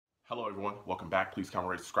Hello everyone, welcome back. Please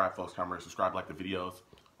comment, rate, subscribe, folks. Comment, rate, subscribe, like the videos.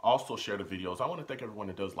 Also share the videos. I want to thank everyone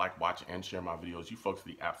that does like, watch, and share my videos. You folks are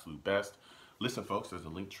the absolute best. Listen folks, there's a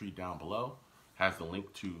link tree down below. Has the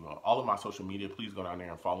link to all of my social media. Please go down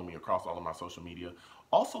there and follow me across all of my social media.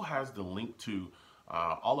 Also has the link to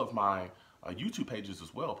all of my YouTube pages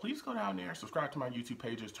as well. Please go down there, subscribe to my YouTube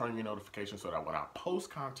pages, turn on your notifications so that when I post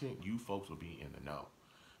content, you folks will be in the know.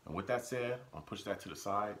 And with that said, I'll push that to the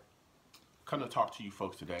side. I'm going to talk to you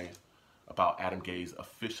folks today about Adam Gase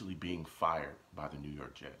officially being fired by the New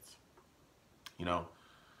York Jets. You know,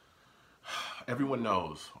 everyone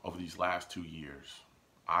knows over these last 2 years,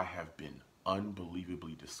 I have been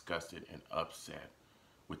unbelievably disgusted and upset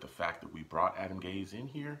with the fact that we brought Adam Gase in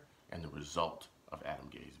here and the result of Adam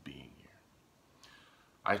Gase being here.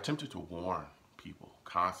 I attempted to warn people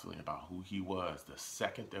constantly about who he was the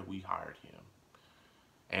second that we hired him.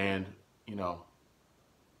 And, you know,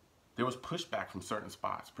 there was pushback from certain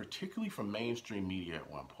spots, particularly from mainstream media at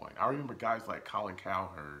one point. I remember guys like Colin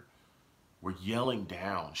Cowherd were yelling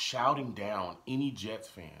down, shouting down any Jets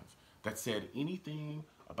fans that said anything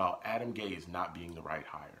about Adam Gase not being the right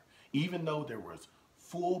hire, even though there was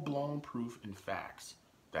full-blown proof and facts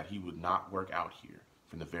that he would not work out here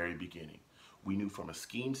from the very beginning. We knew from a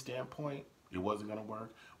scheme standpoint it wasn't going to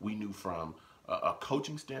work. We knew from a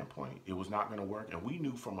coaching standpoint it was not going to work. And we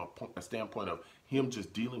knew from a standpoint of him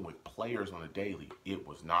just dealing with players on a daily, it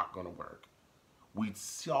was not going to work. We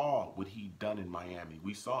saw what he'd done in Miami.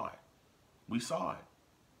 We saw it. We saw it.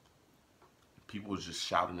 People were just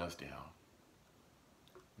shouting us down.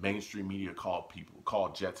 Mainstream media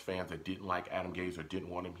called Jets fans that didn't like Adam Gase or didn't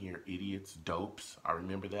want him here idiots, dopes. I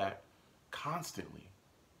remember that constantly.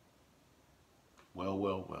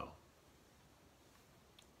 Well.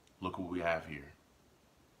 Look what we have here.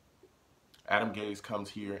 Adam Gase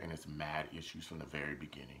comes here and it's mad issues from the very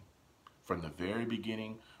beginning. From the very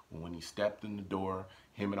beginning, when he stepped in the door,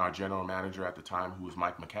 him and our general manager at the time, who was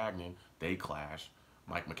Mike Maccagnan, they clash.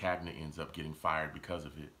 Mike Maccagnan ends up getting fired because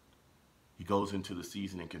of it. He goes into the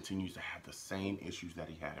season and continues to have the same issues that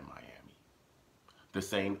he had in Miami. The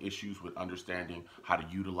same issues with understanding how to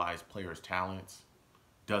utilize players' talents.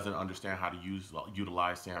 Doesn't understand how to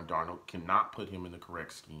utilize Sam Darnold, cannot put him in the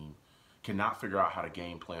correct scheme, cannot figure out how to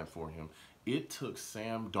game plan for him. It took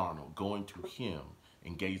Sam Darnold going to him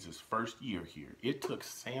in Gase's first year here. It took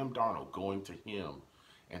Sam Darnold going to him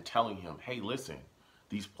and telling him, hey, listen,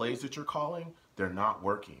 these plays that you're calling, they're not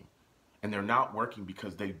working. And they're not working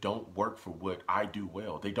because they don't work for what I do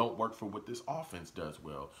well. They don't work for what this offense does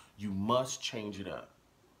well. You must change it up.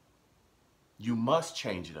 You must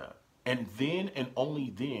change it up. And then and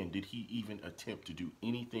only then did he even attempt to do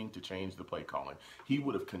anything to change the play calling. He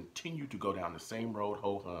would have continued to go down the same road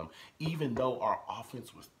ho-hum, even though our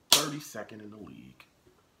offense was 32nd in the league.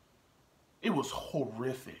 It was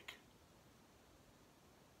horrific.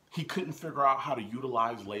 He couldn't figure out how to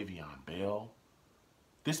utilize Le'Veon Bell.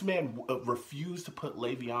 This man refused to put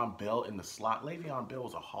Le'Veon Bell in the slot. Le'Veon Bell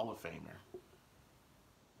was a Hall of Famer.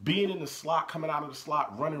 Being in the slot, coming out of the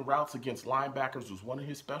slot, running routes against linebackers was one of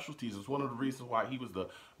his specialties. It was one of the reasons why he was the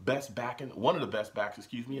best back one of the best backs,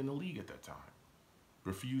 in the league at that time.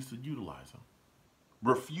 Refused to utilize him.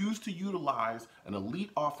 Refused to utilize an elite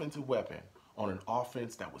offensive weapon on an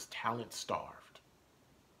offense that was talent-starved.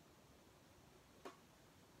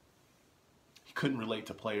 He couldn't relate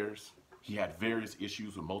to players. He had various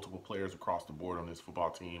issues with multiple players across the board on this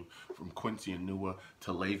football team, from Quincy Enunwa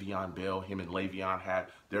to Le'Veon Bell. Him and Le'Veon had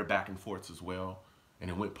their back and forths as well,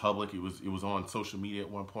 and it went public. It was on social media at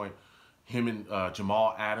one point. Him and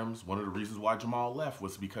Jamal Adams, one of the reasons why Jamal left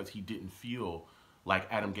was because he didn't feel like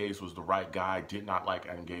Adam Gase was the right guy, did not like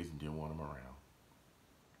Adam Gase, and didn't want him around.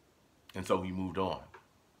 And so he moved on.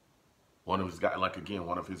 One of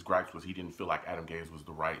his gripes was he didn't feel like Adam Gase was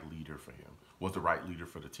the right leader for him, was the right leader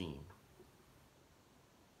for the team.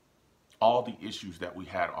 All the issues that we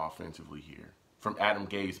had offensively here, from Adam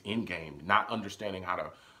Gase in game, not understanding how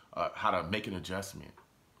to make an adjustment,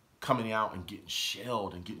 coming out and getting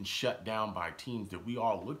shelled and getting shut down by teams that we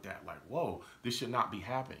all looked at like, whoa, this should not be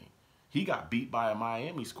happening. He got beat by a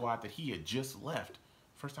Miami squad that he had just left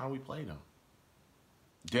first time we played him.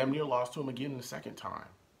 Damn near lost to him again the second time.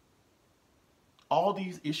 All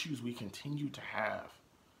these issues we continued to have,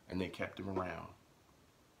 and they kept him around.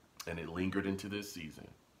 And it lingered into this season.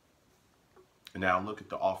 And now look at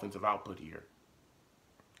the offensive output here.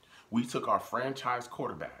 We took our franchise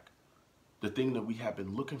quarterback, the thing that we have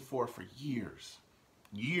been looking for years.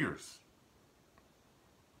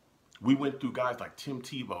 We went through guys like Tim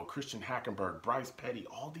Tebow, Christian Hackenberg, Bryce Petty,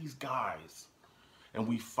 all these guys. And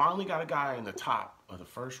we finally got a guy in the top of the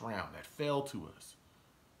first round that fell to us.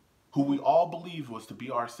 who we all believed was to be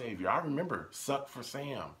our savior. I remember Suck for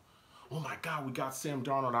Sam. Oh my God, we got Sam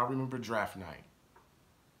Darnold. I remember draft night.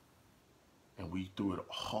 And we threw it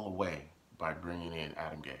all away by bringing in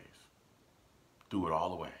Adam Gase. Threw it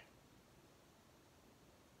all away.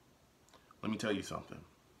 Let me tell you something.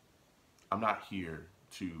 I'm not here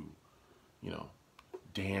to,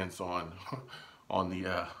 dance on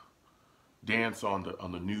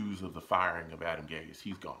the news of the firing of Adam Gase.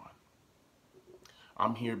 He's gone.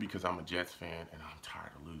 I'm here because I'm a Jets fan and I'm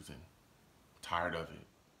tired of losing. I'm tired of it.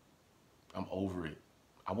 I'm over it.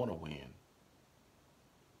 I want to win.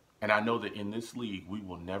 And I know that in this league, we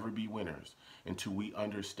will never be winners until we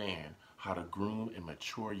understand how to groom and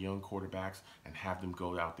mature young quarterbacks and have them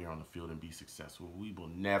go out there on the field and be successful. We will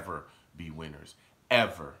never be winners,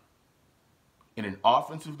 ever. In an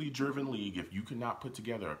offensively driven league, if you cannot put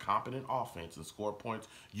together a competent offense and score points,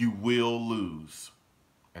 you will lose.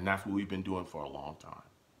 And that's what we've been doing for a long time.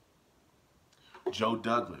 Joe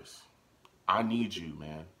Douglas, I need you,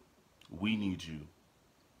 man. We need you.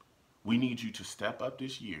 We need you to step up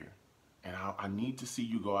this year, and I need to see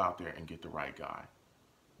you go out there and get the right guy.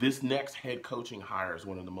 This next head coaching hire is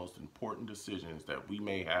one of the most important decisions that we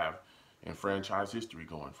may have in franchise history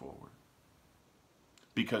going forward.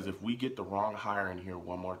 Because if we get the wrong hire in here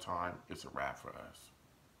one more time, it's a wrap for us.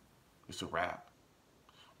 It's a wrap.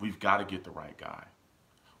 We've got to get the right guy.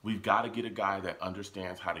 We've got to get a guy that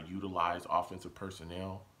understands how to utilize offensive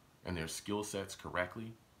personnel and their skill sets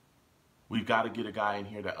correctly. We've got to get a guy in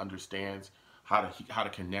here that understands how to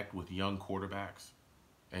connect with young quarterbacks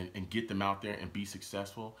and get them out there and be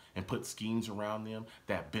successful and put schemes around them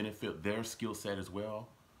that benefit their skill set as well.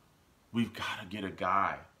 We've got to get a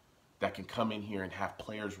guy that can come in here and have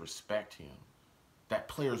players respect him, that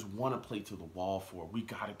players want to play to the wall for. We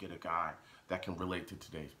got to get a guy that can relate to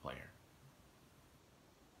today's player.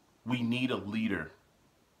 We need a leader.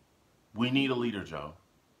 We need a leader, Joe.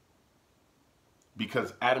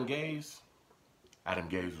 Because Adam Gase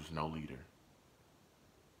was no leader.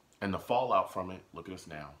 And the fallout from it, look at us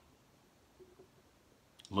now.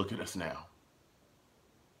 Look at us now.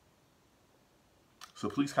 So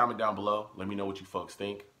please comment down below. Let me know what you folks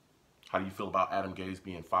think. How do you feel about Adam Gase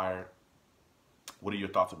being fired? What are your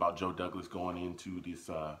thoughts about Joe Douglas going into this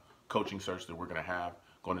coaching search that we're going to have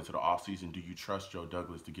going into the offseason? Do you trust Joe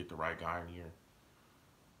Douglas to get the right guy in here?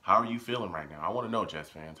 How are you feeling right now? I want to know, Jets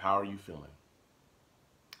fans. How are you feeling?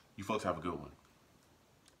 You folks have a good one.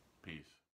 Peace.